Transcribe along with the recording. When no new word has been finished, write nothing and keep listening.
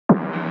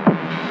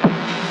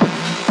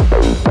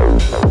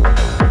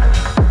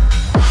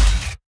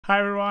Hi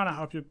everyone, I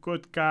hope you're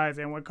good guys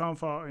and welcome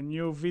for a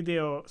new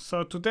video.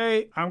 So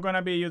today I'm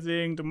gonna be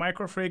using the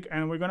Microfreak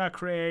and we're gonna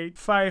create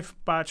 5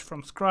 batch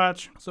from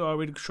scratch. So I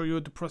will show you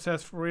the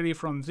process really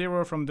from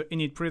zero, from the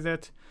init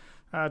preset.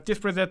 These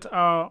presets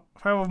are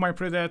 5 of my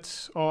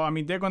presets, or I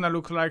mean they're gonna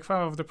look like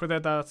 5 of the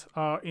presets that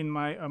are in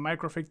my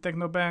Microfreak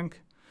Techno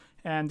bank,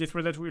 and this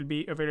preset will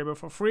be available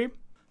for free.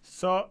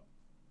 So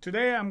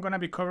today I'm gonna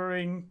be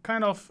covering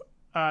kind of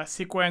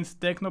sequence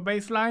techno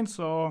baseline.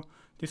 So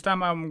this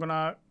time I'm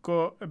gonna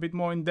go a bit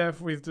more in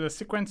depth with the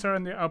sequencer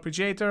and the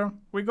arpeggiator.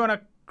 We're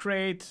gonna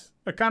create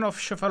a kind of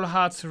shuffle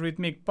hats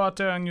rhythmic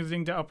pattern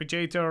using the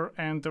arpeggiator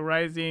and the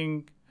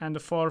rising and the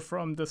fall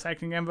from the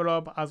cycling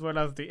envelope as well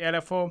as the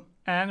LFO.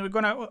 And we're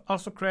gonna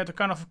also create a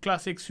kind of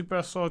classic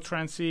Supersaw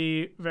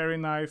trancey, very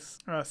nice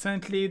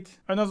synth lead.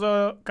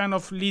 Another kind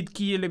of lead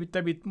key, a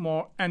little bit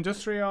more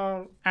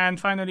industrial. And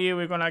finally,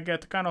 we're gonna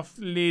get kind of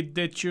lead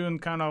detune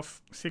kind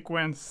of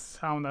sequence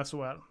sound as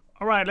well.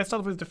 All right, let's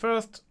start with the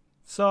first.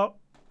 So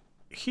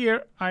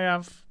here I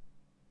have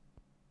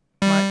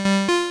my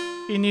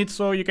init,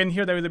 so you can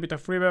hear there is a bit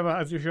of reverb.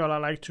 As usual, I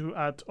like to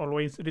add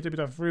always a little bit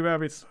of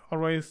reverb. It's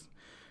always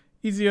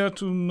easier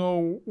to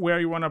know where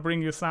you want to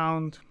bring your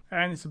sound.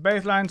 And it's a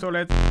baseline, so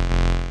let's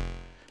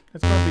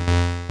go a bit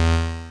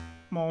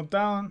more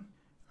down.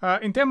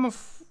 In terms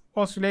of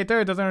oscillator,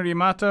 it doesn't really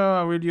matter.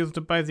 I will use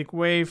the basic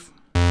wave.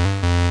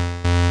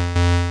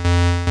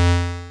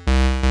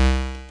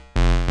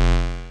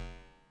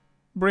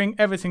 Bring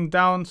everything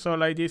down, so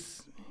like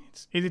this,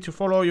 it's easy to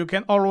follow. You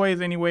can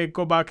always anyway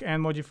go back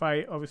and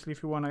modify, obviously,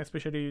 if you want to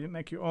especially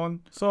make your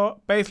own.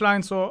 So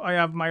baseline, so I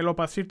have my low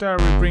pass filter. I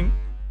will bring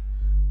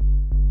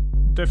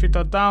the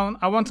filter down.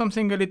 I want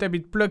something a little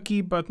bit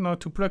plucky but not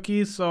too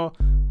plucky, so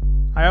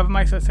I have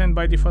my sustain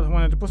by default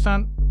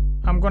 100%.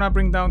 I'm gonna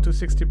bring down to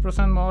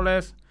 60% more or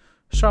less.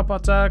 Sharp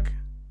attack,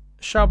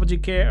 sharp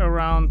decay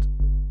around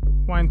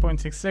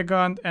 1.6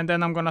 seconds, and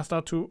then I'm gonna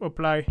start to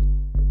apply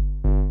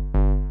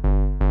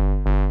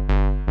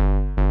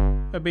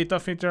a bit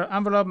of filter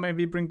envelope,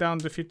 maybe bring down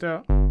the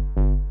filter.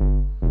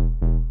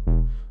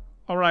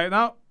 Alright,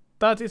 now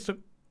that is a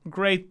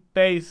great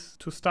base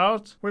to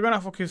start. We're gonna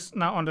focus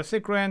now on the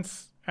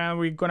sequence and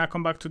we're gonna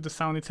come back to the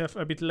sound itself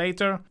a bit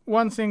later.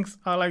 One thing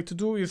I like to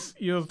do is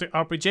use the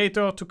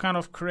arpeggiator to kind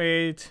of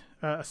create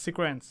a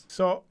sequence.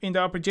 So in the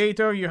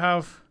arpeggiator you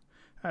have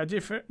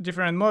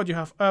different mode. You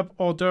have up,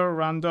 order,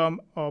 random,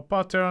 or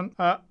pattern.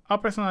 I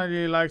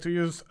personally like to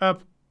use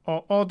up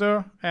or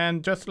order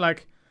and just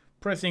like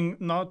pressing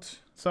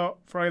note. So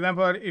for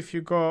example, if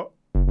you go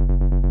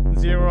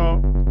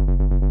 0,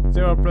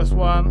 0 plus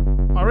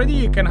 1, already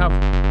you can have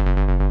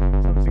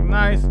something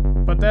nice,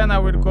 but then I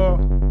will go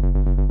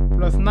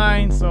plus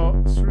 9,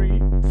 so 3,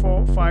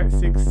 4, 5,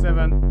 6,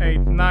 7,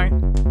 8, 9,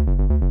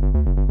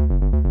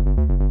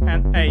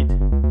 and 8.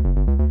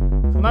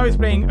 So now it's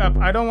playing up.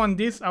 I don't want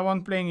this, I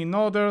want playing in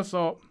order,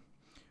 so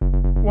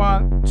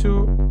 1,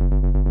 2,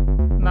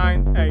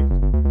 9, 8.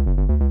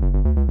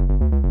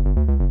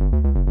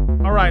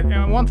 Alright,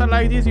 and once I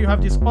like this, you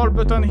have this Alt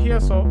button here,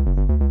 so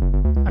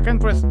I can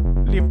press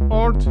leave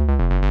Alt.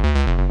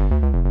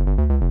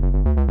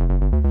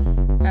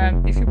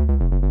 And if you...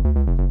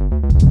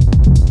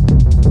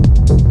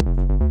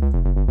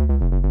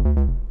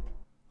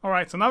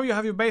 Alright, so now you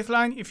have your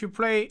baseline. If you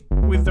play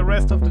with the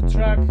rest of the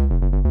track,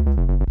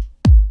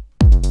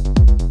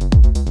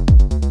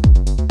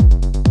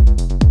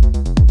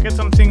 get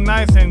something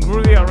nice and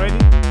groovy already.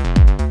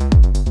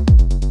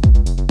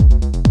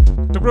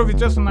 The groove is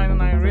just a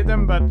 909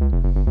 rhythm, but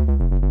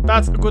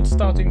that's a good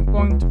starting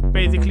point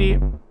basically.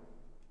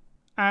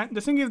 And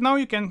the thing is, now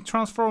you can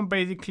transform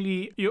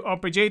basically your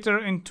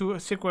arpeggiator into a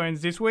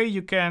sequence. This way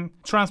you can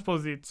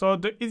transpose it. So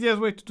the easiest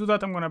way to do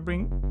that, I'm gonna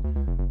bring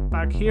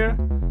back here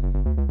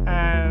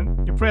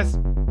and you press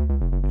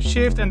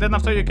shift, and then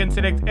after you can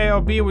select A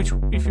or B, which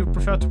if you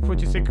prefer to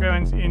put your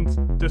sequence in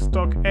the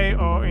stock A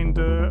or in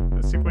the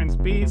sequence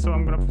B. So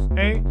I'm gonna press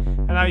A,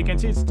 and now you can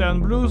see it's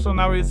turned blue, so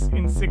now it's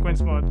in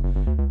sequence mode.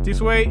 This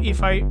way,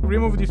 if I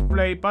remove this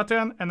play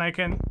pattern and I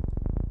can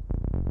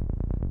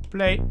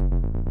play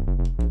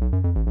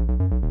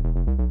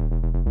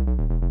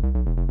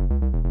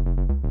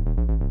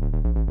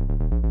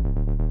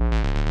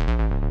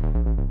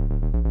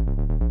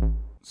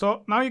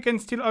so now you can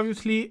still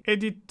obviously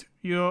edit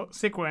your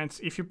sequence.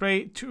 If you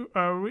play to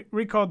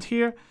record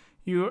here,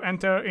 you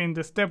enter in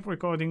the step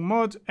recording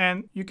mode,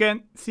 and you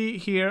can see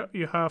here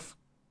you have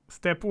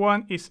step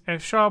 1 is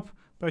F sharp,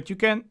 but you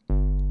can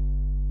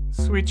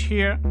switch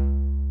here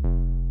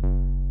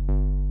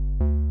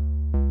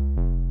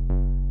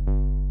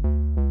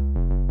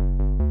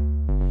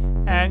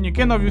and you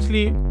can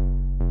obviously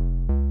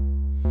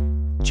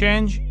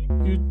change.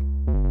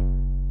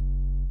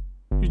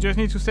 You just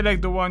need to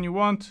select the one you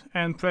want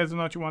and press the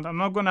note you want. I'm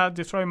not gonna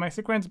destroy my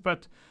sequence,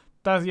 but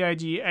that's the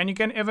idea. And you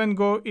can even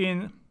go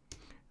in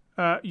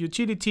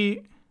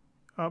utility.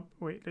 Oh,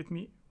 wait, let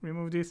me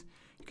remove this.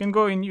 You can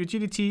go in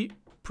utility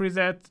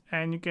preset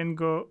and you can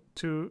go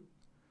to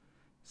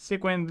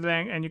sequence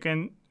length and you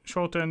can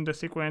shorten the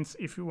sequence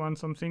if you want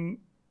something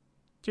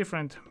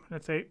different,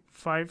 let's say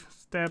 5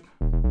 step.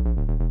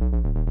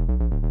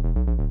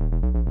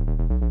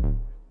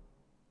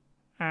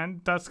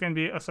 And that can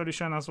be a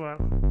solution as well.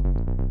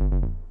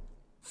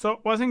 So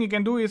one thing you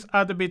can do is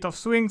add a bit of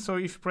swing. So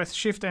if you press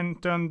shift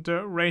and turn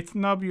the rate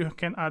knob, you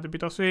can add a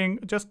bit of swing,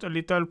 just a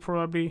little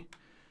probably.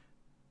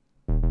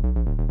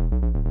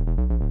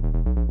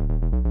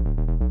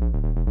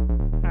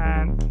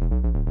 And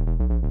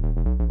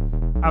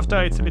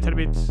after it's a little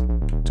bit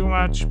too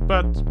much,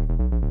 but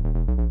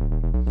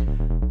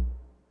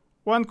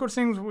one cool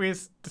thing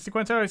with the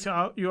sequencer is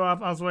you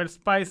have as well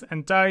spice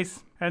and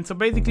dice. And so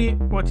basically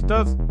what it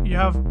does, you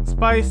have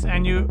spice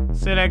and you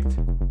select,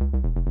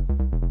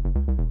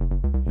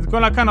 it's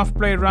gonna kind of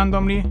play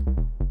randomly.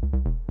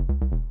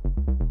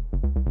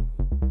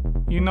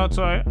 You know,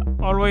 so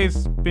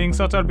always being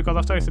subtle because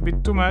after it's a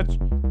bit too much.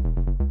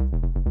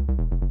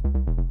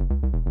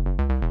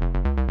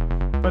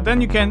 But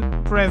then you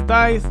can press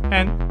dice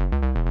and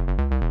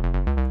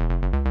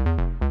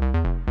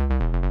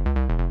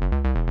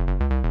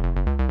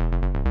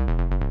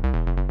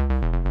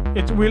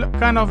it will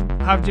kind of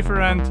have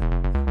different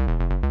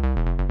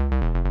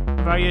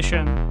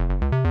variation.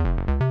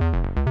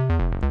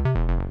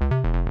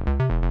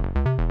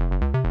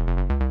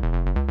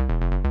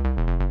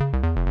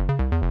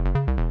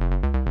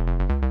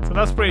 So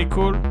that's pretty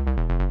cool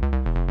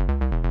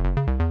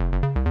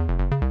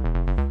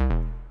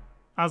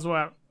as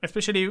well,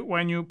 especially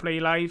when you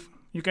play live.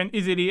 You can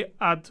easily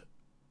add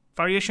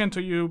variation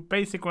to your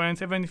bass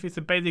sequence. Even if it's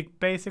a basic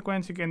bass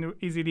sequence, you can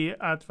easily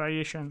add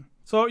variation.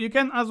 So you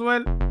can as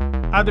well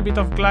add a bit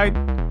of glide.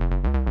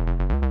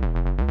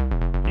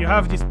 You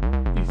have this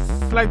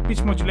slight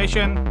pitch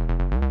modulation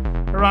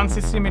around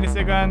 60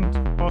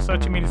 milliseconds or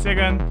 30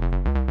 milliseconds.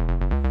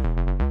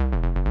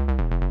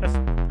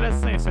 Let's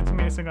say 30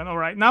 milliseconds. All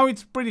right, now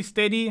it's pretty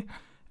steady,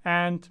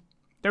 and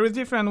there is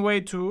different way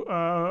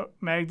to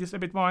make this a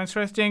bit more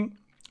interesting.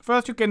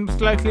 First, you can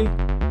slightly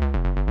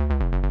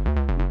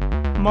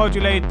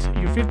modulate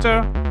your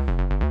filter.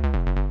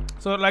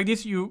 So like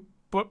this, you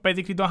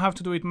basically don't have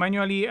to do it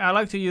manually. I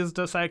like to use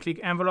the cyclic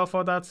envelope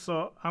for that,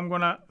 so I'm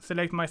gonna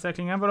select my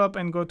cyclic envelope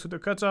and go to the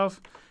cutoff,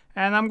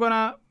 and I'm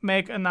gonna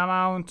make an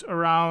amount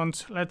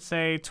around, let's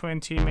say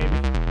 20 maybe.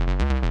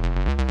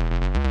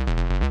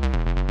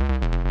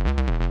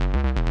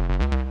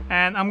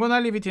 And I'm gonna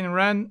leave it in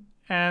run,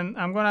 and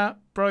I'm gonna,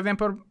 for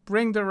example,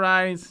 bring the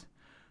rise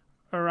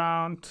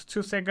around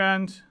 2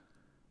 seconds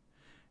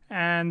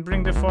and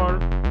bring the fall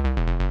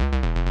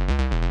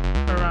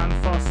around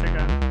 4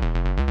 seconds.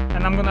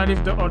 And I'm gonna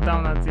leave the hold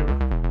down at 0.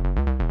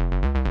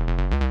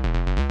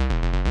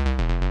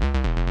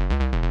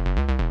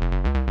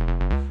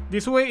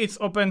 This way it's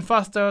open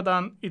faster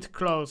than it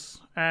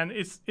closes, and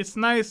it's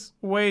nice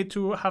way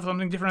to have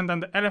something different than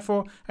the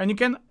LFO. And you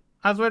can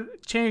as well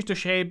change the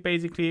shape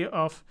basically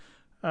of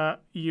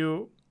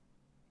you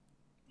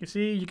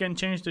see, you can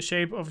change the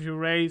shape of your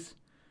rays,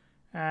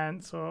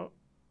 and so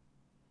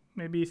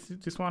maybe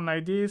this one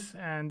like this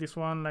and this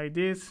one like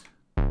this.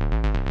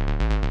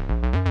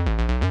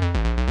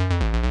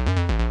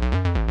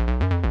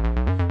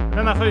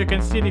 Then after, you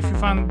can still, if you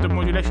find the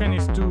modulation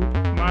is too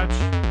much,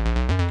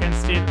 you can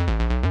still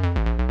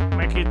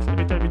make it a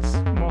little bit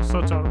more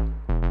subtle.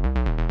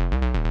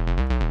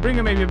 Bring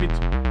it maybe a bit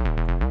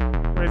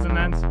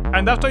resonance.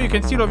 And after, you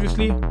can still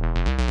obviously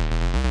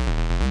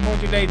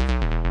modulate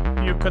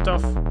your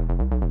cutoff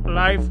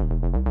live.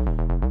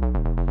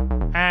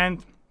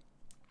 And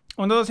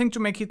another thing to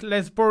make it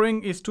less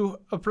boring is to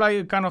apply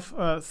a kind of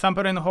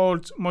sample and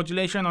hold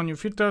modulation on your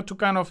filter to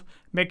kind of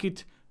make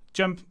it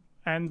jump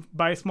and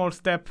by a small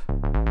step.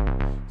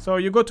 So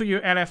you go to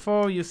your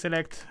LFO, you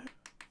select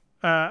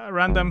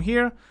random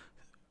here.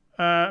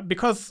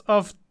 Because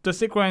of the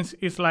sequence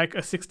is like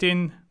a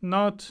 16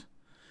 note,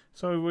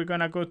 so we're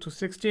gonna go to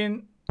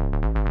 16,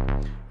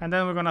 and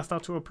then we're gonna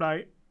start to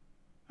apply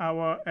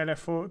our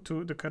LFO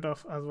to the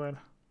cutoff as well.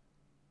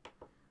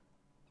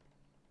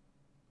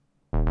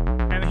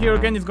 And here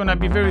again it's gonna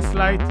be very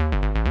slight,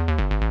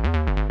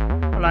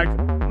 like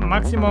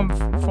maximum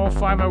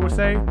 4-5 I would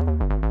say.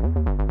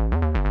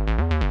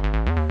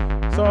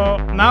 So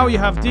now you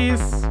have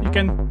this, you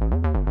can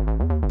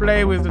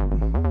play with the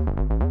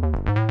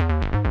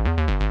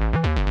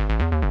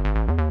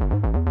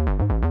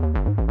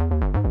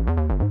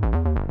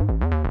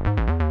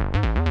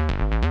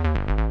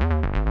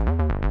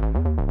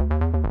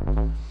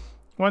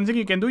one thing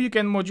you can do, you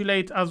can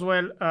modulate as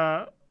well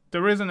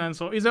the resonance,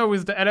 so either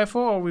with the LFO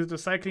or with the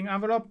cycling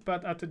envelope,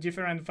 but at a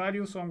different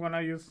value. So I'm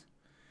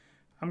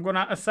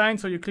gonna assign,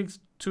 so you click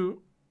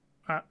to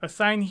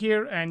assign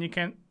here, and you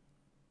can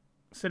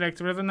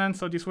select resonance.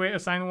 So this way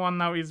assign 1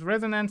 now is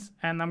resonance,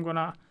 and I'm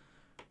gonna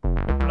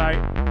apply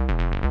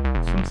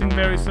something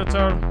very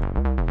subtle,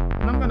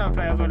 and I'm gonna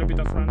apply as well a bit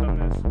of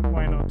randomness,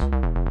 why not,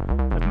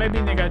 but maybe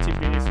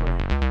negatively this way.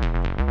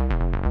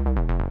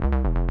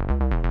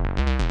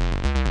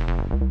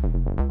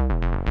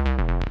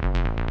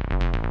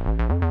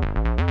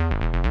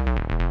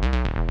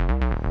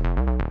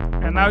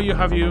 And now you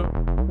have your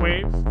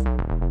wave,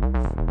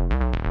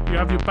 you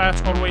have your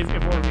patch always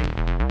evolving.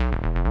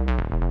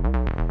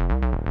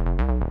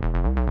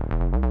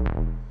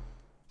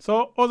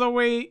 So other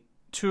way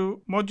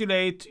to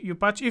modulate your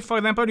patch, if for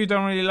example you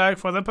don't really like,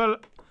 for example,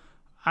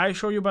 I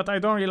show you, but I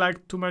don't really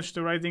like too much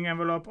the rising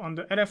envelope on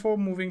the LFO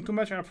moving too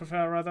much. I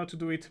prefer rather to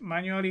do it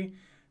manually.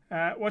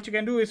 What you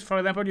can do is, for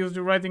example, use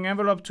the rising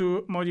envelope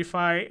to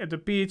modify the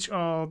pitch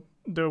or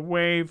the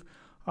wave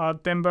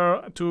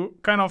timbre to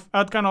kind of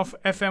add kind of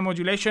FM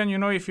modulation. You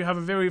know, if you have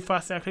a very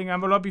fast cycling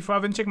envelope, if you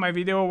haven't checked my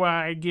video where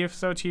I give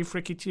 30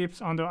 freaky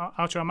tips on the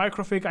Arturia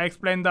Microfreak, I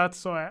explained that,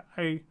 so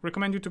I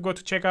recommend you to go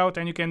to check out,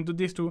 and you can do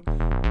this to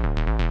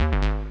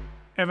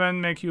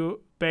even make your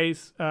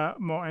bass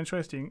more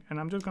interesting. And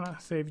I'm just gonna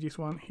save this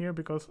one here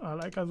because I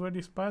like as well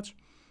this patch.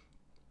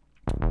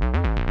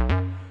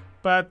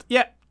 But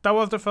yeah, that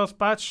was the first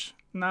patch.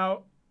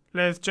 Now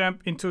let's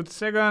jump into the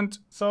second.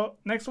 So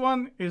next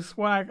one is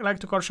what I like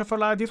to call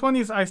shuffle. This one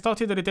is, I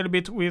started a little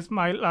bit with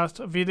my last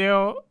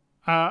video.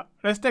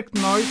 Let's take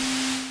noise,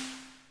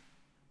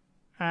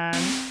 and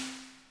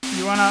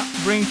you wanna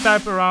bring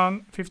type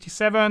around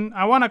 57.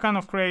 I wanna kind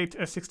of create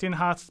a 16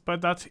 Hz,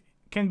 but that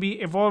can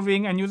be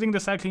evolving, and using the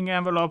cycling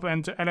envelope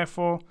and the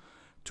LFO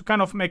to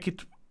kind of make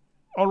it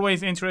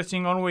always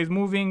interesting, always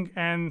moving,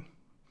 and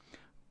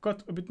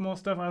got a bit more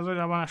stuff as well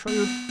I wanna show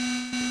you.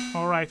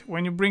 Alright,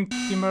 when you bring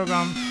timbre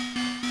down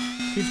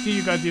 50,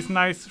 you got this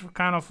nice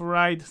kind of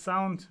ride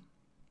sound.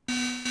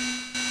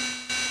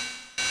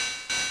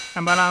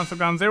 And balance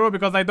around 0,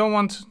 because I don't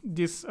want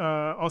this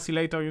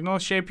oscillator, you know,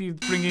 shape is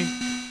bringing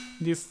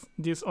this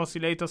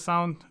oscillator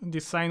sound,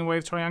 this sine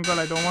wave triangle.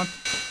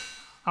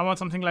 I want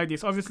something like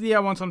this. Obviously I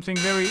want something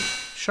very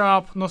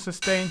sharp, no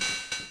sustain.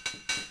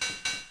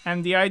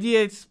 And the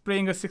idea is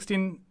playing a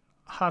 16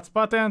 Hz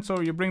pattern, so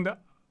you bring the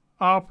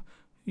arp,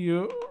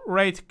 you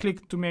right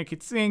click to make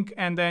it sync,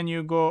 and then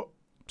you go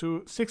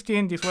to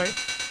 16 this way.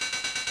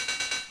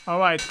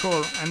 Alright,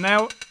 cool. And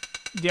now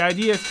the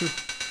idea is to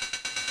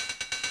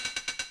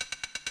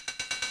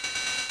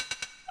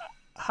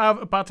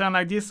have a pattern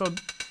like this, so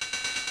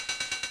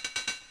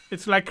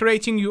it's like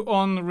creating your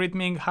own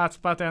rhythmic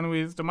Hz pattern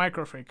with the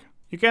Microfreak.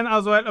 You can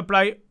as well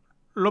apply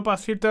low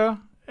pass filter,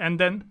 and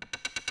then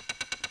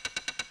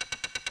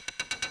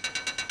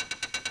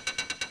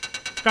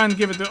you can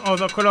give it the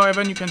other color.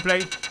 Even you can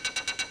play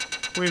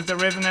with the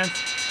resonance.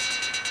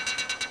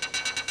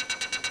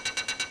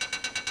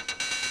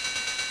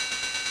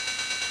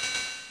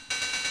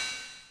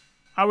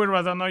 I would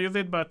rather not use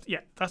it, but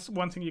yeah, that's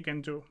one thing you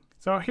can do.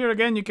 So here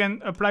again, you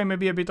can apply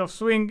maybe a bit of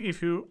swing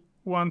if you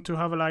want to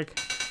have like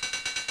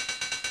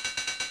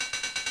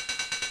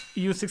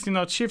use 16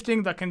 note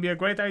shifting. That can be a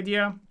great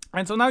idea.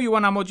 And so now you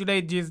want to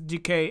modulate this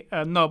decay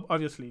knob,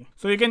 obviously.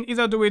 So you can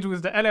either do it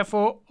with the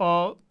LFO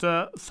or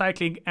the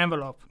cycling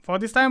envelope. For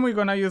this time, we're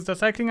going to use the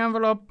cycling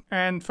envelope.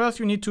 And first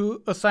you need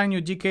to assign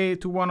your decay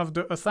to one of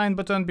the assign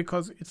button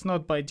because it's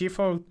not by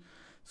default.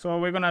 So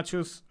we're going to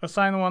choose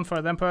assign one, for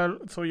example.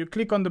 So you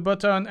click on the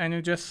button and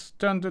you just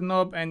turn the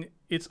knob and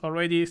it's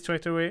already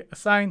straight away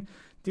assigned.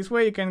 This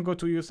way you can go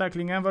to your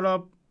cycling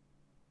envelope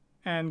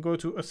and go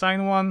to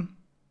assign one.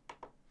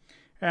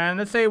 And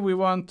let's say we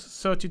want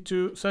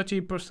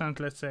 30%,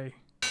 let's say.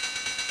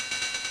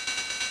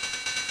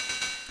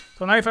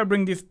 So now if I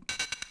bring this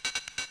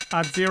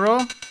at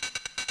 0,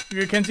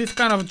 you can see it's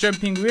kind of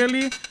jumping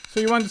weirdly. So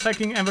you want the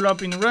cycling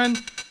envelope in run,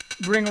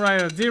 bring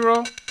right at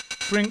 0,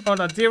 bring all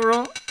at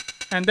 0,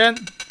 and then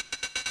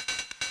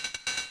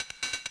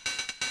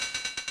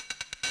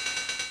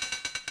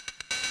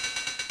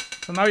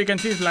so now you can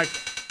see it's like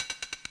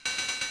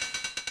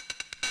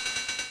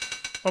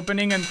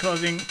opening and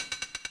closing.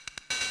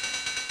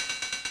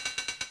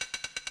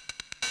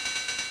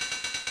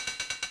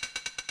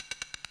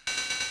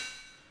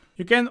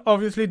 You can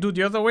obviously do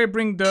the other way,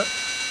 bring the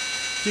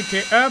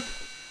decay up,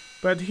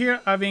 but here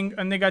having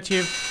a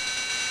negative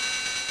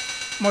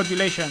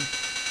modulation.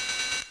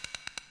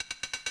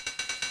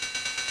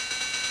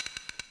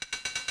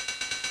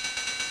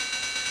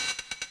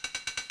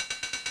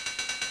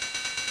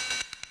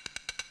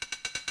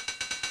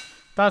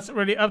 That's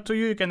really up to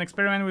you. You can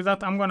experiment with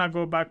that. I'm gonna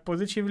go back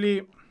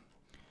positively.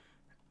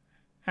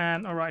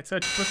 And alright,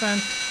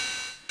 30%.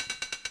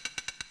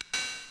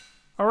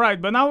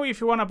 Alright, but now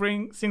if you want to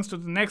bring things to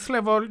the next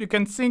level, you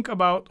can think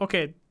about,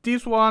 okay,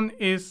 this one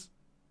is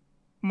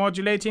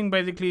modulating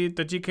basically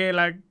the decay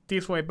like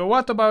this way. But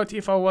what about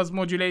if I was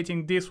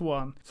modulating this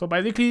one? So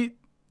basically,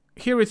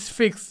 here it's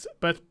fixed,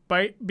 but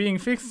by being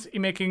fixed, it's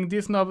making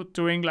this knob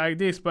doing like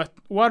this. But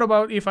what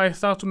about if I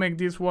start to make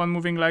this one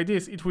moving like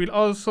this? It will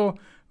also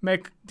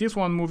make this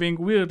one moving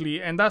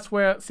weirdly, and that's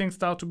where things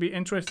start to be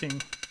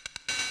interesting.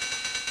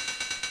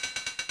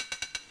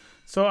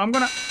 So I'm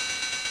gonna...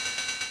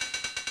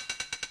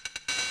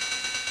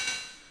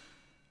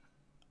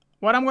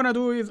 What I'm gonna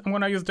do is I'm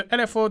gonna use the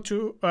LFO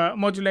to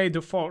modulate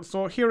the fall.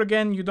 So here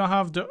again, you don't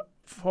have the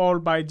fall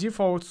by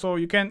default, so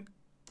you can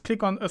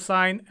click on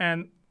assign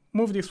and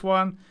move this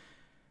one,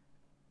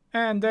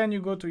 and then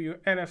you go to your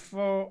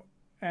LFO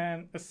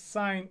and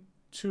assign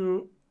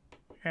to,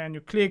 and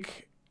you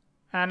click,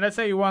 and let's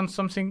say you want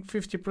something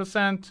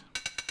 50%.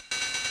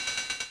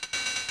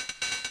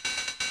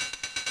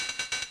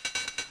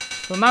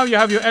 So now you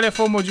have your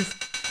LFO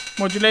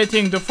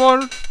modulating the fall,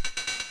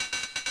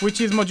 which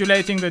is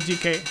modulating the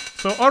decay.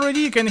 So already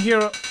you can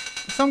hear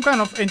some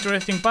kind of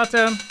interesting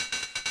pattern,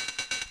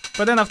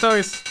 but then after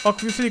it's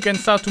obviously you can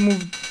start to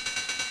move.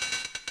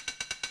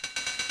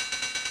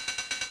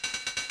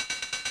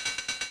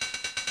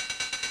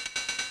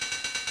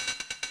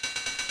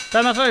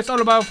 Then after it's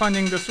all about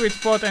finding the sweet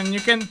spot, and you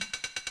can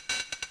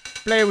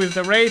play with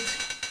the rate.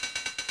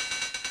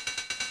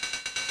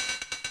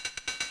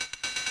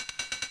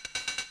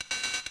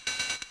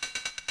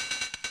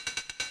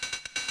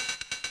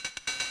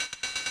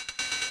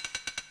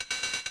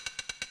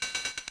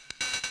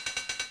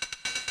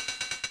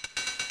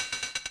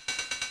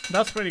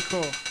 That's pretty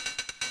cool.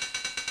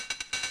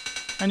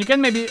 And you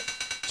can maybe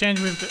change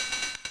with the...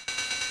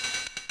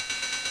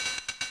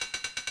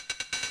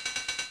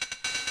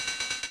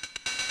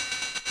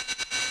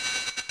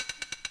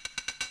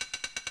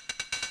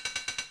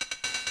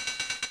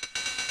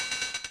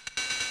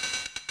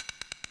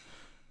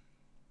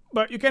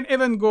 But you can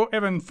even go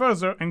even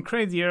further and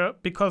crazier,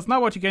 because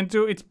now what you can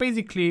do, it's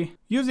basically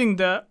using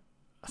the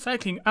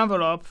cycling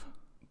envelope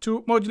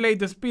to modulate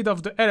the speed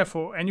of the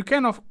LFO, and you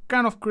kind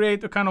of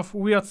create a kind of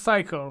weird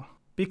cycle,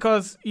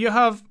 because you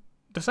have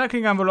the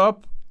cycling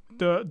envelope,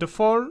 the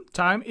fall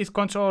time is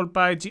controlled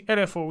by the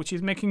LFO, which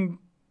is making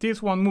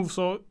this one move.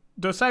 So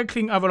the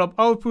cycling envelope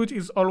output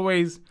is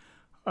always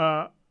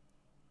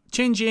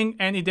changing,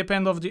 and it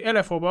depends on the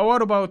LFO. But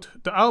what about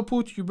the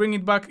output? You bring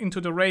it back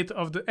into the rate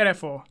of the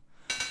LFO.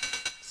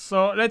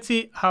 So let's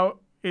see how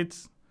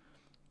it's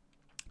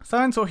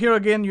signed. So here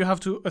again, you have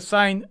to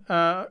assign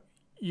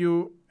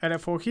you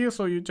LFO here.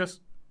 So you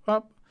just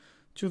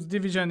choose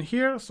division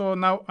here. So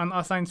now on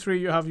assign 3,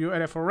 you have your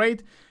LFO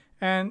rate,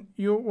 and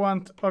you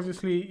want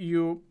obviously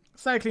your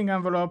cycling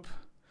envelope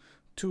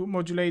to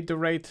modulate the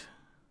rate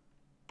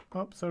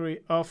of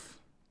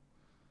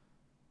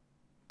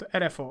the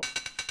LFO.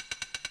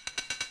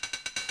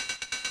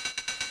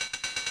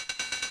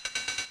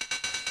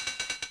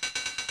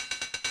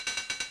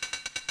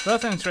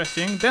 That's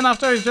interesting. Then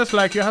after it's just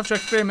like you have to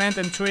experiment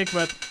and tweak,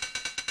 but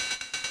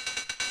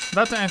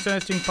that's an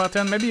interesting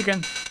pattern. Maybe you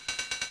can...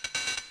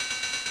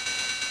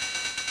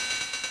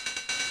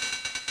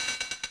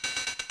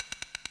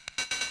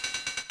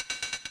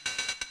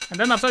 And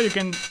then after you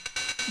can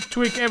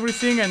tweak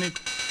everything, and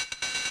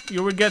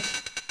you will get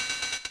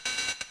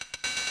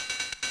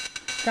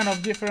kind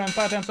of different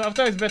patterns. So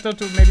after it's better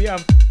to maybe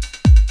have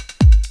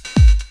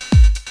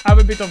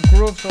a bit of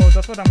groove. So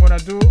that's what I'm gonna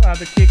do. Add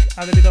a kick,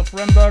 add a bit of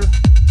rumble.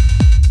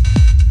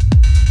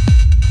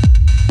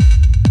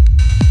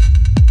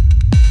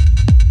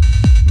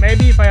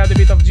 Maybe if I add a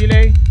bit of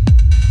delay.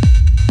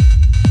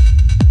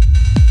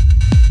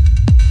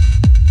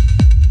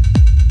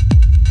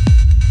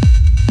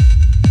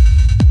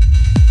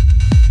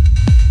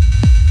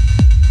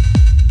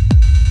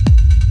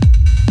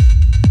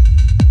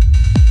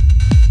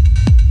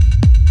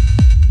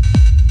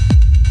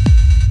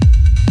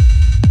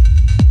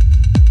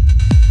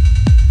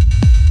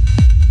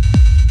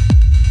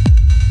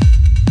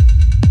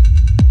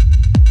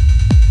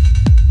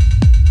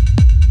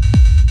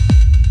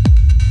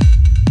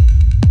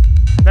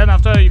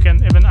 You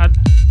can even add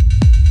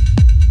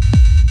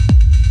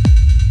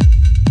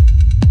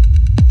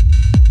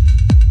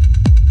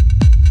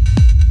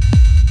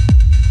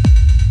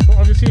so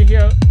obviously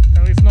here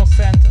there is no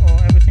synth,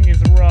 or everything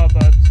is raw,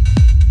 but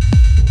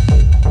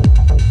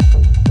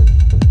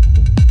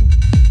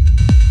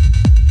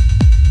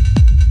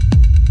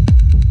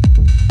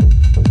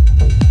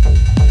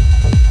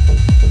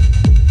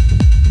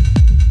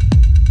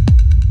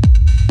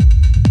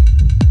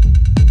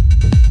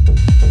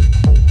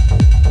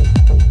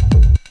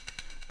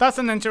that's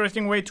an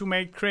interesting way to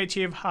make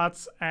creative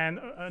hats, and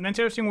an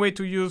interesting way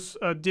to use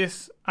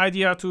this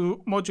idea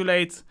to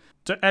modulate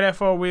the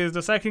LFO with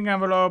the cycling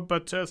envelope,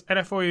 but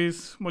LFO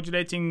is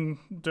modulating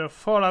the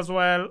fall as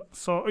well.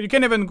 So you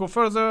can even go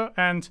further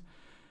and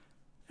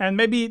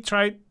maybe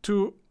try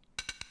to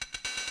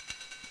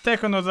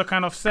take another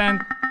kind of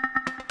sound.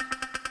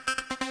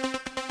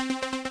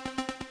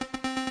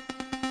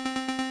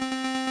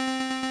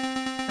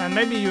 And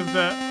maybe use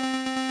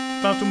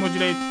start to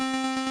modulate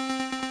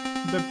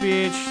the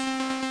pitch,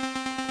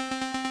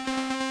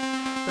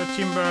 the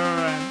timbre,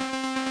 and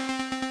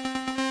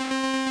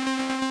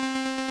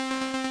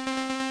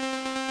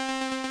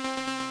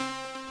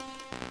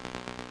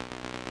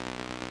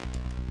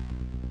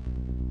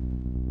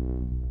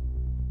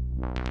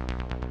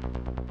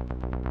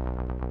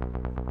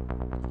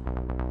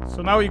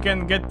so now you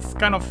can get this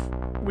kind of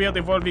weird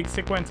evolving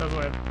sequence as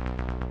well.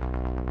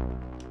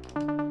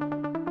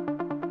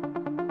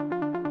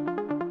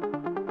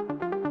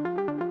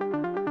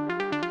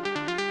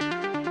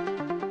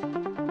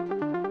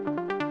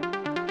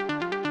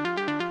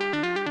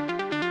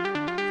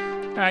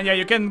 And yeah,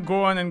 you can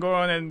go on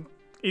and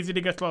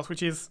easily get lost,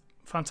 which is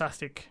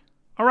fantastic.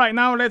 Alright,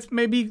 now let's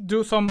maybe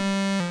do some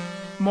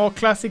more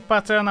classic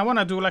pattern. I want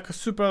to do like a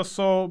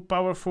Supersaw,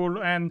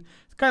 powerful and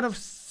kind of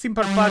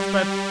simple patch,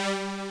 but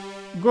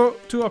go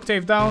 2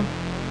 octaves down.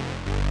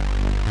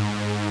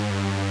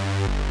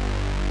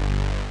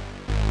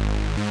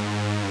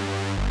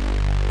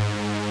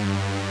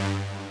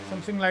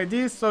 something like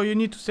this. So you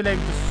need to select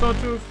the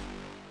sawtooth,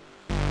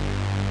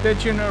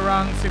 detune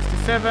around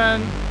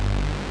 67,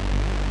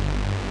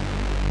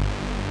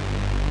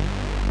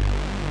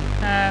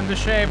 and the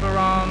shape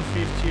around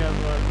 50 as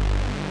well.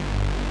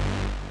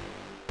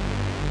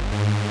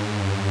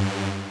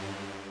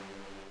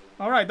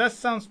 Alright, that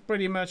sounds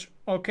pretty much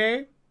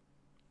okay.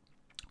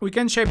 We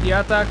can shape the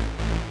attack.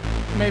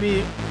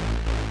 Maybe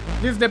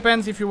this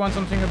depends if you want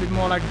something a bit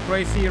more like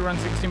bracy, around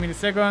 60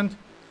 milliseconds.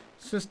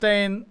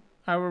 Sustain,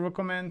 I will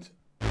recommend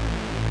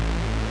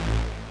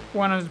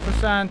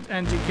 100%,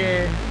 and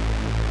decay,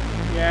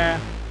 yeah,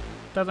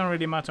 doesn't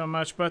really matter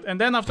much. But and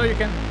then after you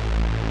can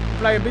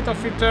apply a bit of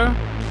filter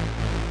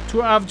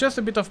to have just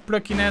a bit of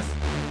pluckiness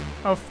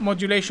of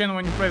modulation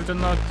when you press the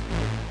note.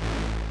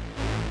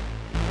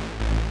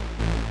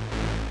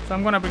 So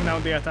I'm gonna bring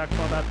down the attack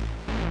for that.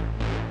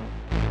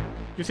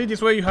 You see,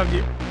 this way you have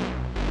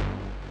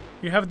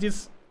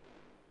this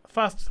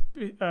fast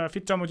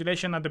filter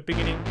modulation at the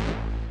beginning,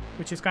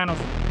 which is kind of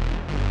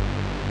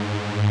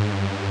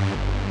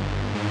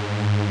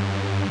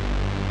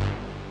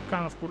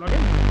cool.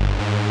 Again,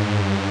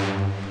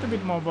 a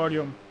bit more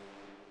volume.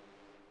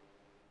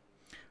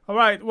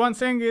 Alright, one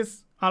thing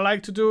is I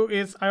like to do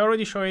is, I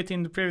already showed it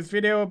in the previous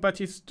video,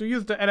 but it's to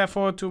use the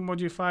LFO to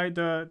modify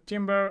the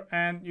timbre,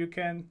 and you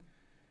can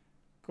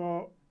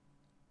go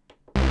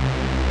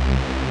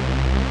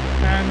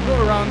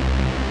around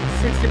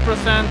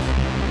 60%,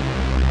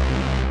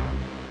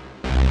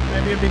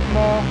 maybe a bit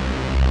more.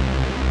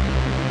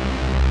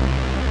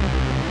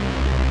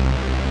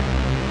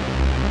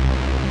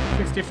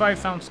 .65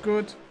 sounds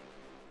good.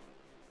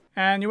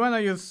 And you want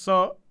to use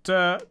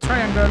the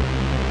triangle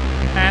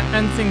and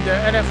unsync the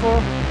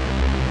LFO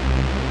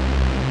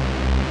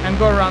and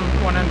go around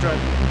 100.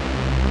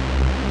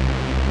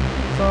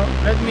 So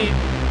let me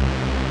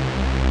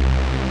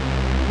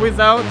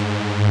without,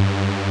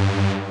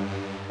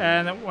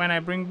 and when I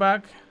bring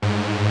back,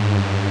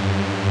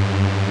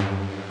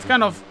 it's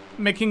kind of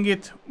making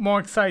it more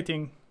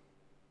exciting.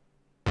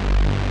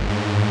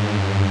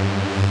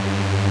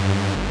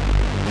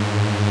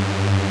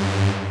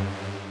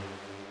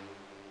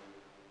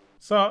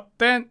 So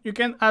then you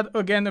can add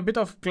again a bit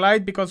of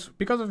glide, because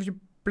if you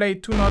play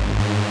two notes,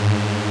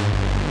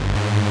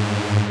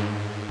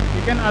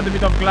 you can add a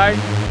bit of glide.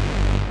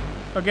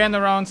 Again,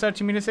 around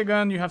 30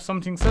 milliseconds, you have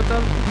something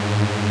subtle,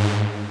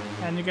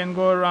 and you can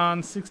go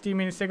around 60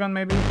 milliseconds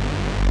maybe.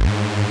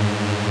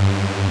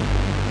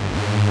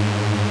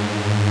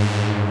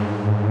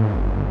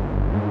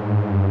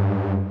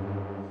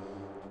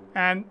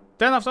 And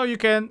then after you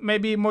can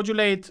maybe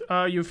modulate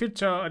your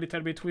filter a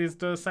little bit with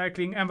the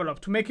cycling envelope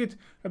to make it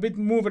a bit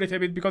move a little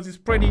bit, because it's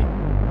pretty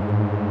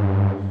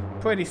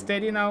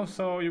steady now.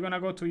 So you're gonna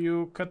go to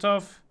your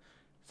cutoff,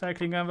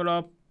 cycling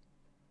envelope,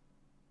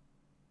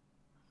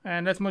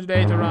 and let's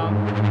modulate around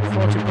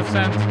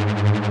 40%.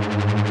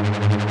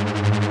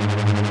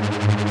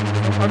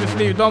 So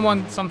obviously you don't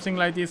want something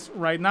like this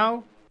right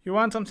now. You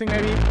want something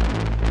maybe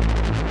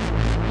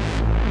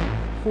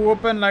who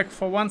open like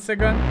for 1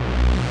 second,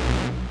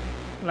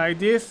 like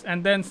this,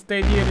 and then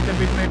steady a little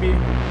bit maybe.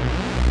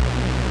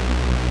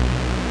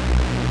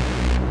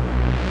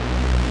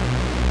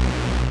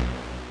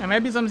 And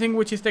maybe something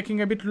which is taking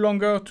a bit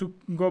longer to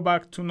go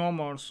back to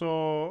normal.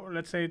 So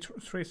let's say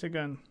 3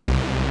 seconds.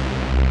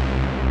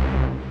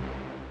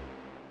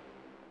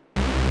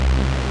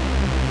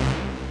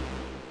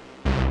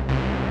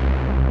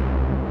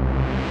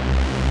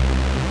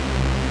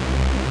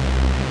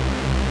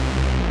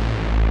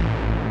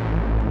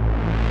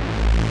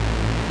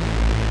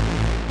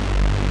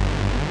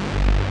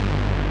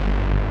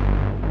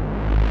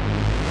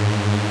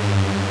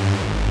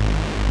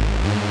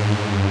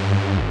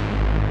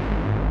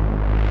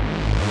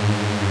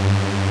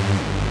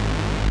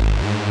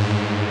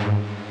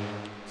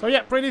 So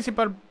yeah, pretty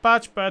simple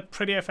patch, but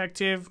pretty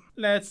effective.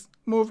 Let's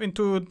move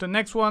into the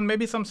next one,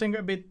 maybe something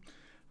a bit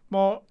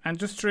more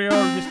industrial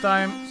this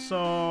time.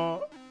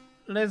 So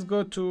let's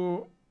go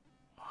to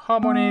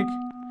harmonic,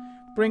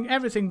 bring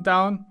everything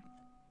down.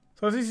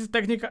 So this is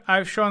technique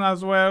I've shown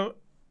as well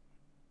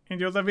in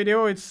the other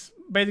video. It's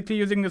basically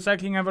using the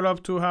cycling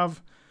envelope to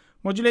have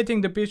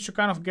modulating the pitch to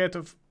kind of get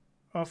of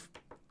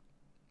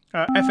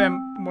FM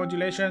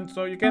modulation.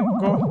 So you can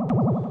go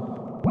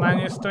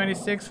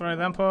 -26 for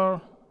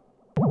example.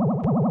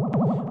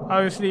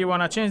 Obviously you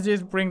want to change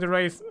this, bring the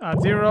raise at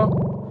 0,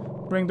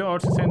 bring the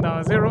auto sustain down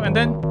at 0, and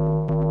then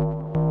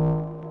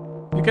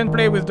you can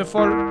play with the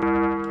fall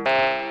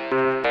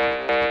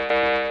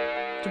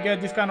to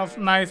get this kind of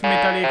nice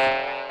metallic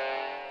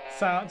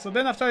sound. So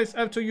then after, it's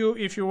up to you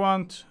if you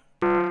want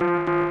you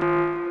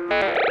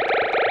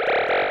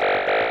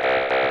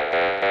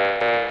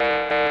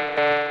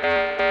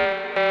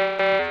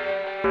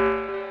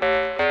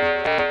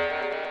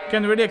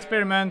can really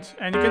experiment,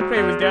 and you can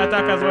play with the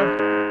attack as well.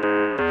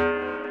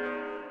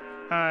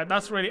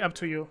 That's really up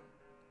to you.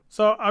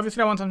 So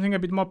obviously I want something a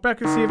bit more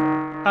percussive.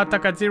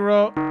 Attack at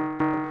 0,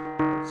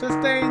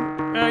 sustain.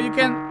 You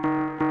can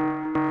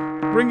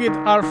bring it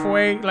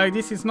halfway like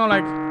this. It's not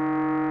like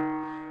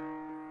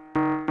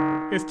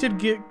it still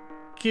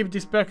keep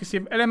this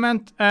percussive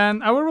element,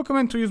 and I would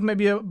recommend to use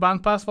maybe a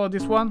bandpass for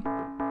this one.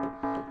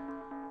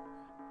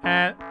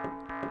 And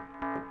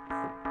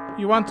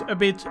you want a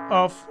bit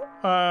of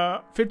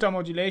filter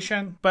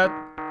modulation, but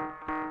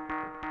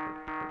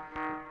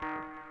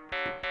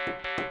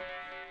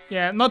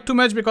yeah, not too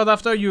much, because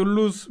after you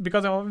lose,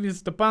 because of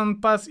this the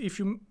bandpass, if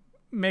you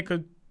make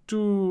a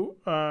too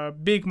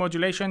big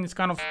modulation, it's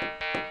kind of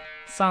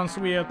sounds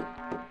weird.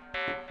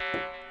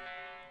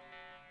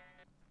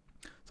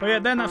 So yeah,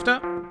 then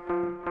after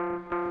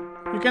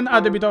you can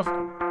add a bit of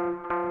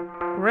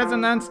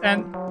resonance,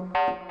 and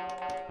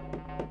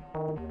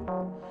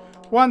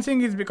one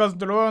thing is, because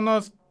the lower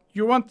notes,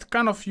 you want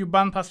kind of your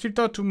bandpass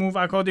filter to move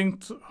according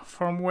to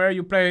from where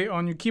you play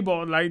on your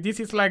keyboard. Like this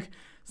is like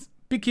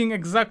picking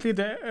exactly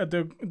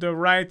the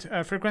right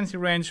frequency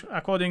range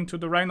according to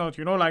the right note,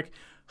 you know, like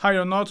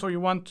higher notes, so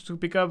you want to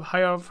pick up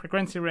higher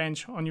frequency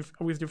range on your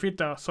with the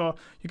filter. So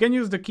you can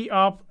use the key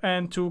up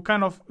and to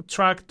kind of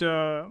track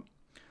the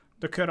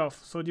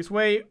cutoff. So this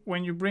way,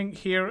 when you bring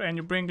here and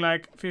you bring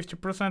like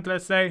 50%,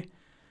 let's say,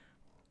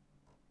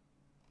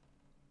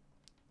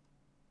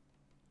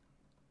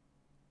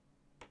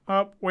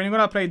 up, when you're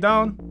gonna play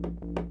down,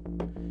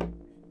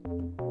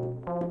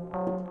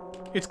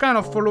 it's kind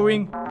of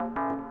following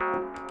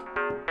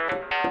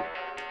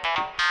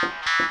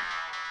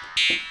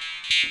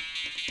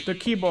the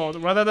keyboard,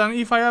 rather than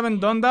if I haven't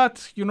done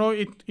that, you know,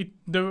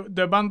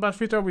 the bandpass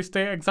filter will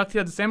stay exactly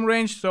at the same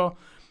range. So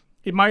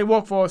it might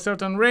work for a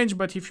certain range,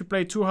 but if you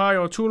play too high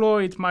or too low,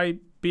 it might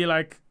be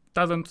like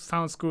doesn't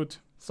sound good.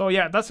 So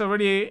yeah, that's a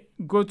really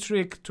good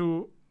trick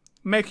to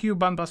make your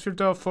bandpass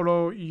filter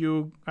follow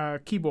your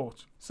keyboard.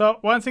 So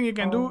one thing you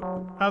can do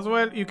as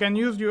well, you can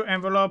use your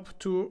envelope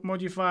to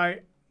modify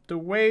the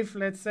wave,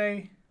 let's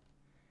say.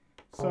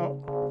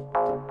 So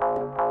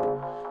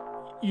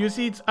you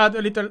see it add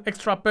a little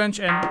extra punch,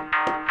 and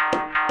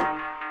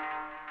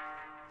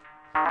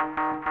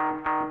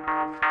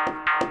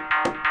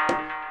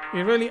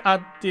it really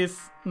add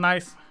this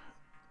nice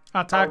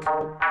attack.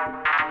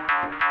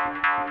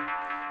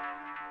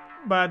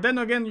 But then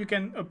again, you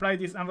can apply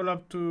this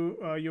envelope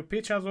to your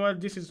pitch as well.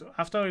 This is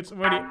after it's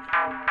ready.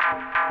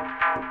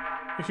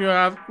 If you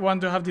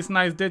want to have this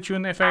nice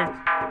detune effect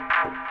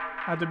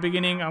at the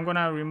beginning, I'm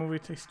gonna remove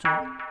it. It's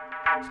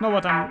not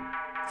what I'm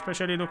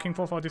especially looking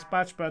for this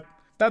patch, but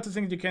that's the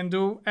thing you can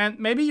do. And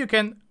maybe you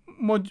can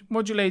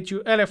modulate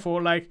your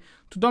LFO, like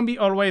to don't be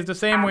always the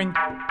same. When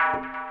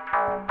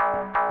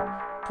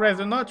press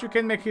the note, you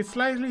can make it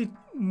slightly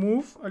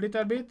move a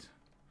little bit.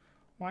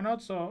 Why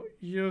not? So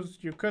use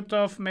your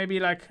cutoff, maybe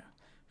like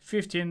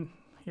 15,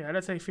 yeah,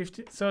 let's say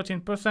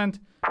 13%.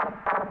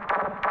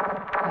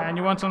 And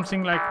you want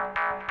something like,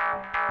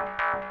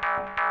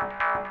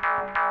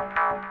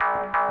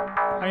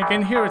 and you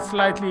can hear it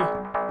slightly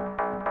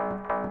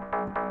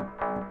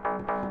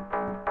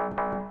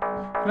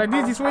like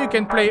this. This way you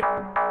can play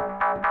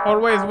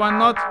always one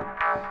note,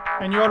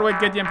 and you always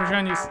get the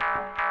impression is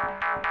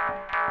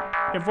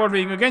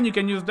evolving. Again, you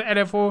can use the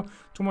LFO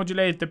to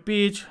modulate the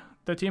pitch,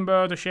 the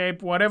timbre, the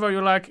shape, whatever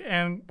you like,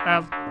 and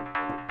have.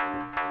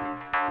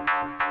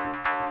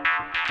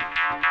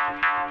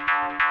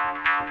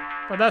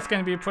 But that's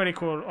gonna be pretty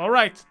cool. All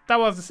right, that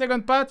was the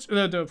second patch.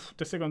 The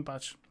second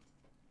patch.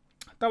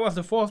 That was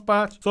the fourth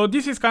patch. So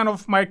this is kind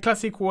of my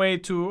classic way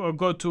to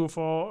go to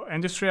for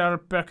industrial,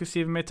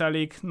 percussive,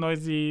 metallic,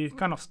 noisy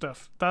kind of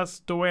stuff.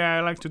 That's the way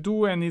I like to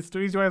do, and it's the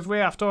easiest way.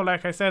 After,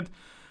 like I said,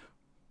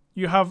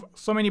 you have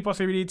so many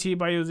possibilities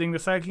by using the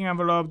cycling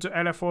envelope, the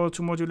LFO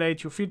to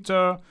modulate your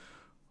filter,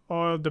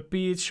 or the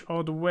pitch,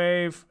 or the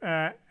wave,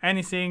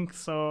 anything.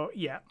 So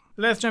yeah,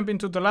 let's jump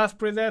into the last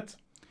preset.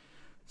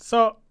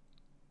 So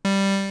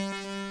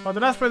for the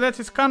last preset,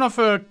 it's kind of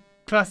a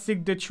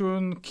classic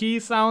Detune key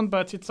sound,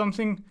 but it's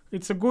something,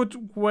 it's a good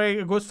way,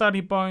 a good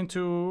starting point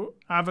to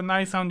have a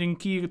nice sounding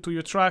key to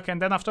your track.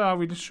 And then after I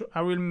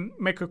will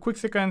make a quick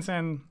sequence,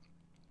 and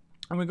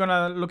we're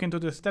gonna look into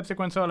the step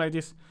sequencer like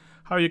this,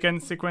 how you can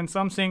sequence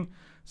something.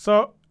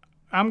 So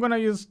I'm gonna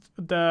use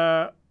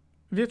the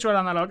virtual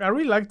analog. I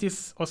really like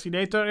this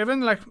oscillator,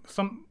 even like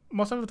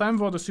most of the time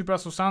for the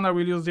Supersaw sound I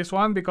will use this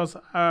one, because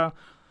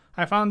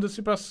I found the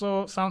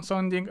Supersaw sound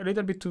sounding a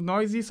little bit too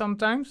noisy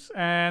sometimes,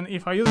 and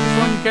if I use this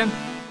one,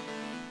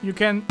 you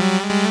can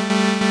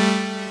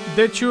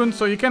detune,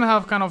 so you can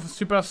have kind of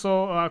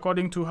Supersaw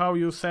according to how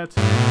you set.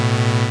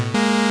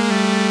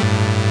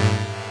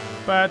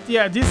 But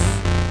yeah,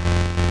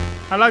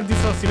 I like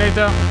this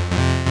oscillator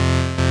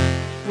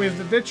with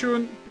the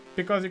detune,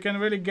 because you can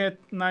really get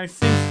nice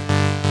things,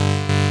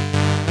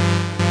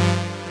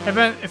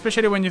 even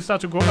especially when you start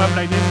to go up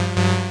like this.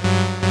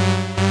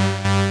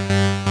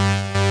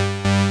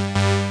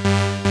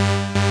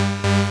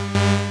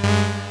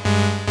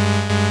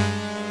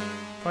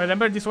 For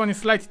example, this one is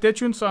slightly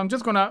detuned, so I'm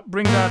just gonna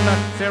bring the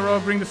attack 0,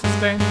 bring the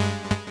sustain.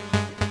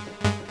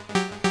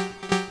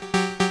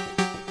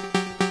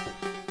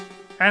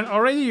 And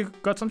already you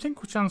got something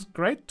which sounds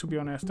great, to be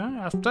honest.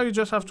 After, you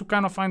just have to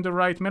kind of find the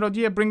right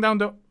melody, bring down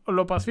the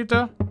low pass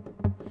filter,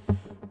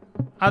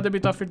 add a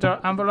bit of filter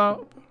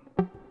envelope,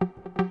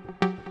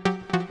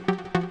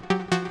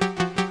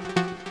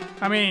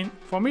 I mean,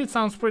 for me it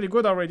sounds pretty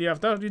good already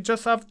after. You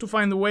just have to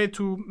find a way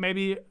to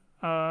maybe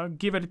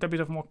give a little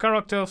bit of more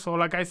character. So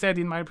like I said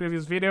in my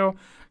previous video,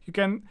 you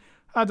can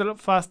add a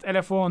fast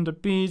LFO on the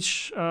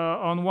pitch,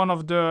 on one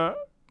of the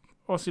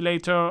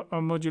oscillator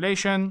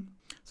modulation.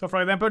 So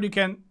for example, you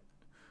can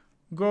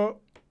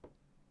go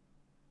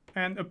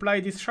and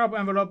apply this sharp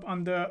envelope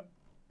on the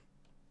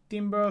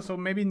timbre, so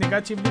maybe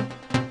negatively.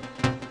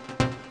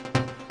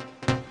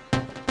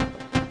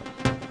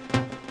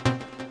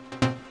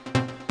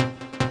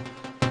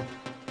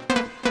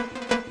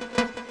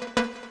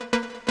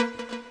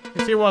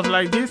 You see, it was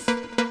like this.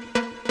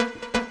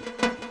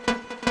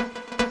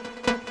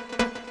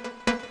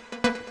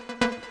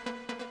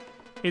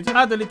 It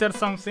adds a little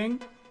something,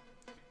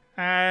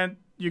 and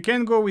you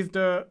can go with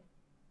the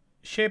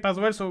shape as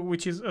well, so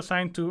which is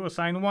assigned to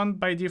assign 1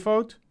 by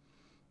default.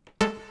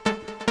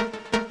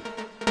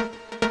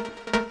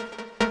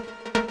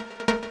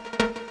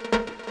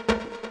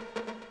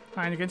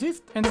 And you can see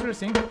it's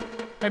interesting.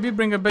 Maybe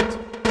bring a bit.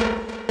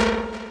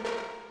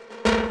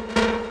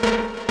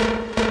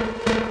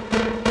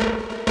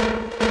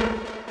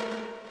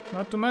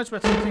 Not too much,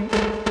 but something.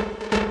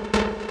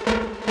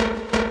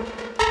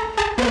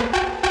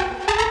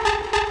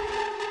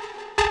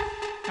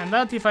 And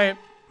that if I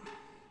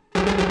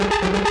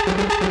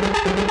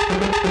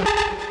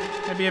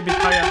maybe a bit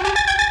higher.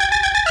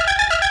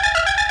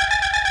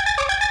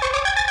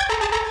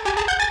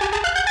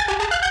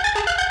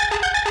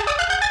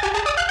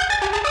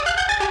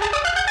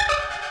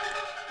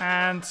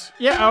 And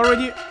yeah, I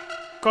already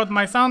got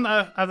my sound.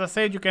 As I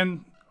said, you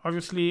can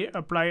obviously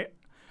apply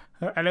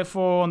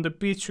LFO on the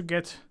pitch to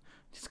get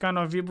this kind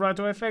of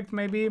vibrato effect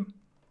maybe.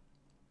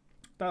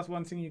 That's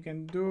one thing you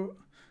can do.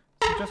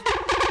 So just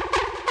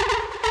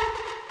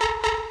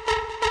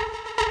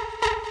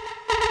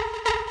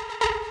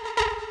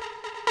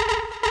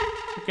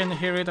you can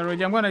hear it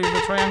already. I'm gonna use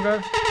the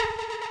triangle.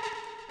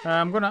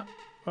 I'm gonna,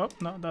 oh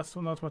no, that's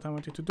not what I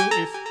wanted to do,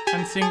 is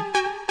unsync.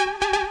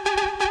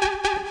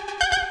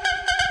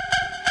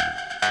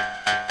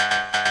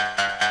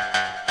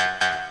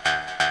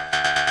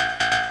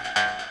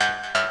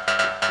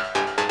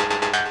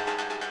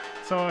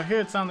 So here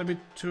it sounds a bit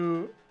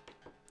too.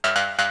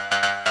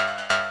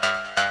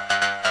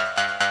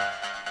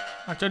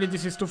 Actually,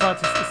 this is too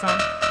fast. It's the sound.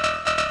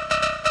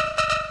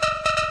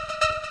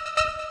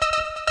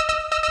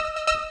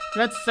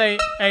 Let's say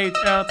 8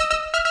 Hz,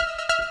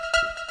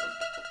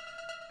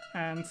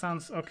 and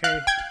sounds okay.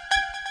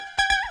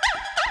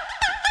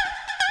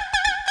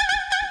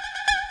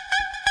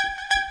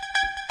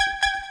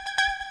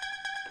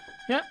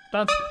 Yeah,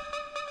 that's.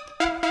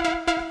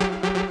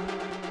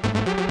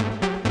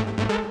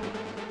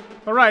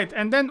 Alright,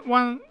 and then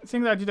one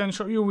thing that I didn't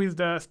show you with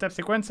the step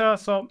sequencer.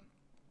 So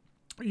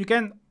you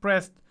can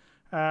press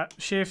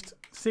shift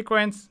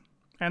sequence,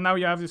 and now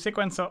you have the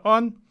sequencer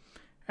on,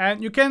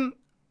 and you can,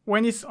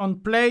 when it's on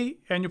play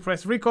and you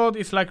press record,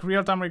 it's like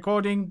real-time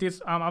recording.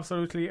 This I'm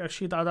absolutely a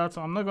shit at that,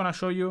 so I'm not gonna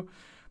show you,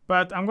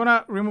 but I'm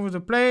gonna remove the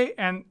play,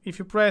 and if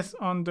you press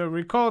on the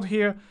record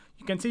here,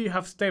 you can see you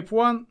have step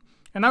 1,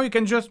 and now you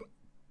can just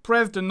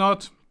press the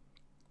note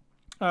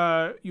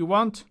you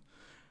want.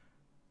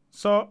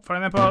 So for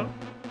example,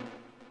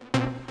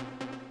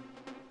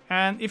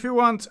 and if you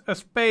want a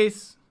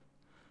space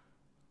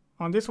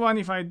on this one,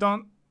 if I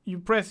don't, you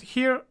press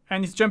here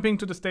and it's jumping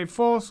to the step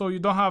 4, so you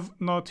don't have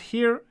note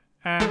here,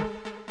 and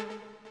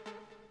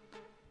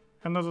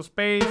another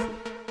space,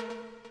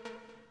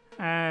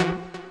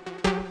 and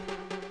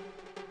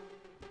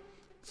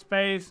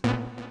space.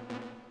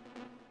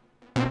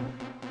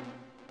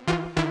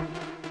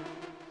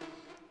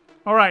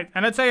 Alright,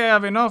 and let's say I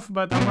have enough,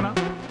 but I'm gonna.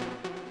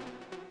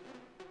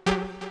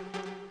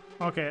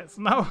 Okay,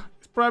 so now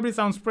it probably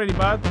sounds pretty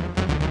bad.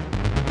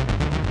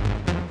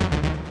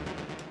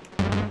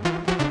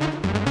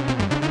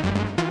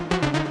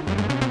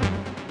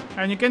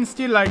 And you can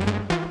still like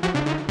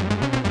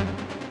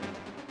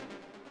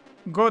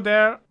go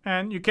there,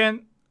 and you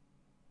can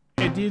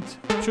edit,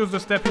 choose the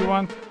step you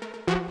want.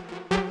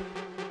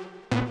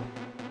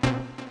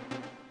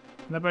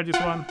 About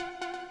this one,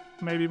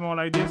 maybe more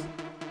like this.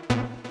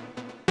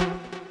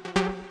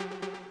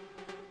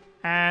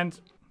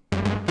 And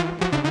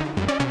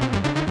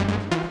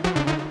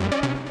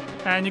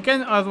you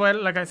can as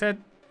well, like I said,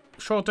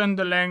 shorten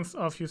the length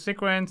of your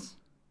sequence.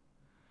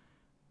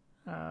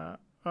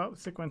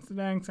 Sequence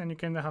length, and you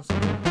can have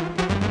something.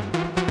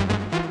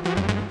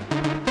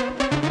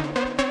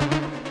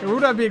 It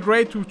would have been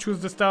great to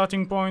choose the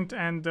starting point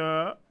and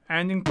the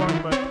ending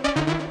point, but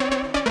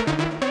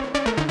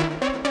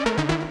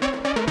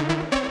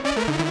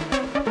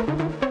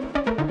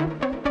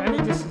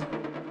maybe this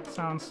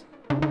sounds.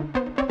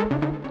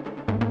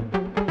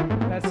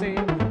 Let's see.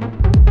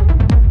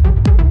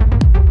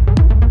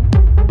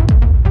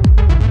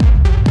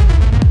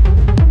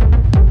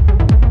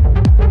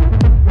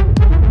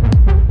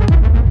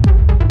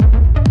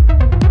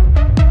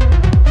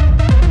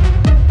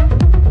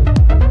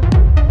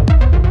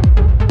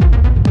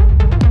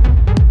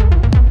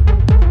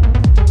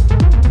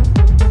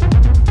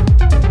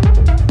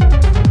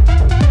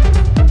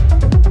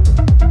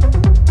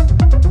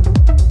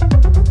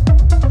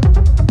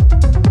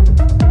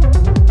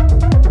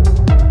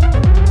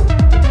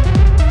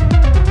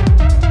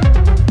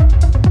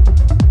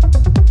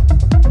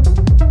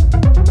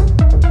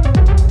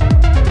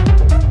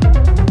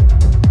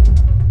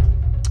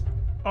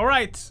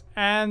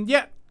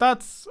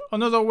 that's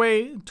another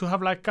way to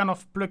have like kind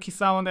of plucky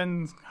sound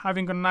and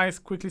having a nice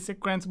quickly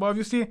sequence. But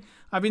obviously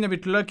I've been a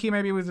bit lucky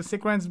maybe with the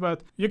sequence,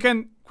 but you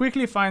can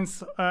quickly find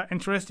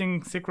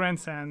interesting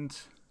sequence, and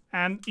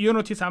you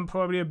notice I'm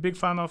probably a big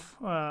fan of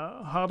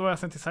hardware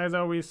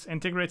synthesizer with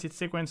integrated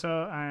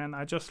sequencer, and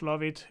I just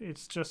love it.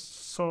 It's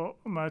just so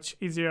much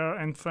easier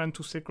and fun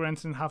to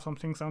sequence and have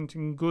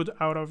something good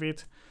out of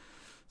it.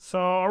 So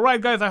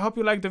alright guys, I hope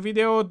you liked the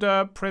video.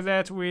 The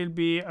preset will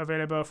be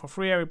available for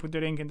free. I will put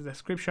the link in the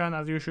description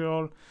as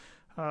usual.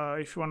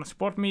 If you want to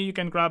support me, you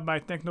can grab my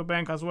Techno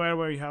bank as well,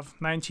 where you have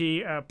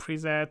 90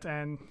 preset,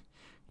 and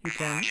you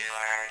can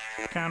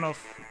kind of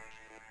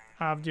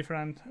have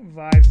different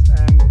vibes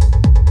and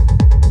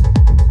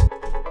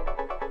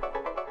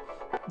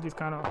this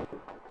kind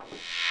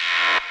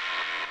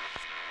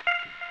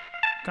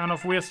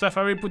of weird stuff.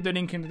 I will put the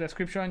link in the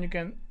description. You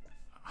can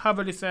have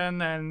a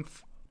listen and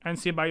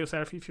see by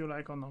yourself if you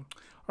like or not.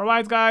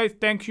 Alright guys,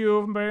 thank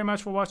you very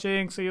much for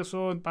watching. See you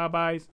soon. Bye bye.